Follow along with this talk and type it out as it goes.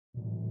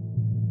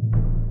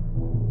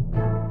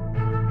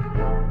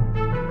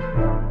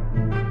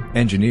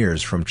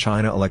Engineers from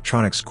China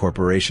Electronics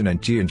Corporation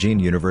and Tianjin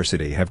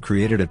University have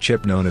created a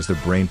chip known as the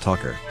Brain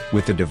Talker,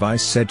 with the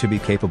device said to be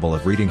capable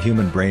of reading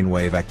human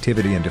brainwave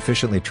activity and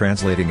efficiently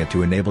translating it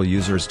to enable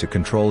users to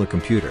control a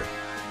computer.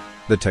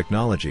 The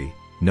technology,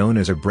 known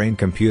as a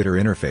brain-computer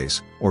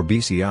interface, or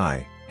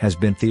BCI, has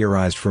been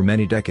theorized for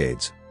many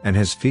decades, and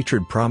has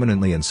featured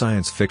prominently in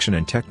science fiction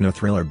and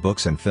techno-thriller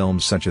books and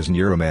films such as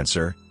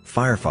Neuromancer,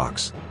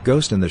 Firefox,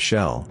 Ghost in the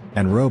Shell,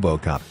 and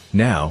RoboCop.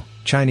 Now,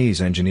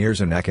 Chinese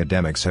engineers and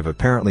academics have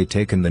apparently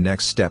taken the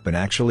next step and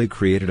actually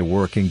created a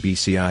working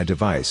BCI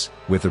device,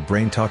 with the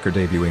Brain Talker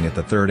debuting at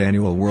the 3rd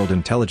Annual World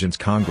Intelligence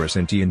Congress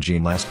in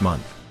Tianjin last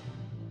month.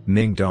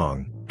 Ming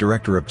Dong,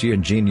 director of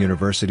Tianjin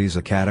University's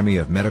Academy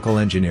of Medical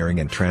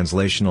Engineering and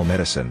Translational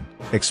Medicine,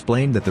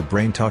 explained that the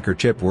Brain Talker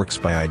chip works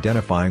by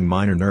identifying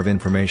minor nerve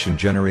information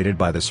generated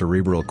by the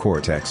cerebral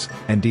cortex,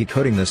 and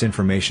decoding this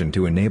information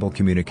to enable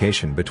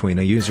communication between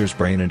a user's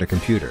brain and a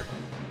computer.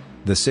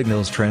 The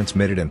signals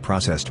transmitted and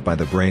processed by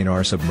the brain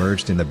are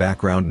submerged in the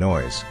background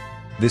noise.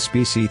 This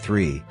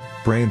BC3,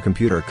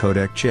 brain-computer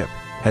codec chip,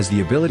 has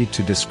the ability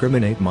to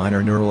discriminate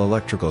minor neural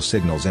electrical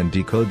signals and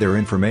decode their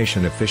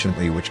information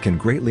efficiently, which can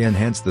greatly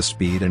enhance the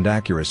speed and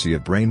accuracy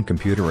of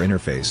brain-computer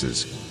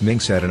interfaces, Ming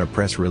said in a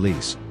press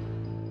release.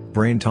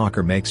 Brain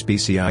Talker makes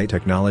BCI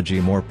technology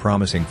more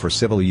promising for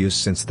civil use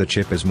since the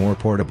chip is more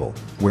portable,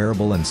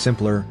 wearable and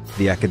simpler,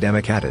 the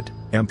academic added,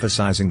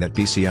 emphasizing that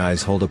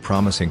BCIs hold a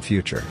promising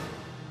future.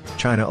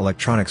 China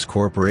Electronics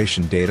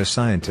Corporation data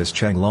scientist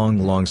Cheng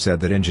Longlong said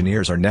that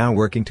engineers are now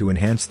working to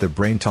enhance the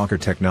Brain Talker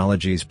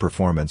technology's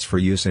performance for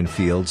use in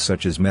fields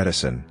such as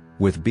medicine,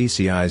 with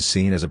BCIs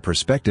seen as a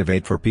prospective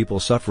aid for people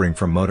suffering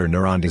from motor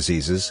neuron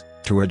diseases,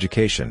 to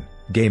education,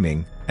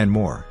 gaming, and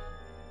more.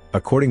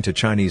 According to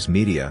Chinese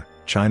media,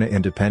 China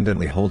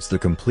independently holds the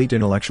complete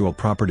intellectual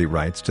property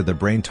rights to the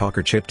Brain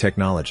Talker chip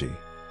technology.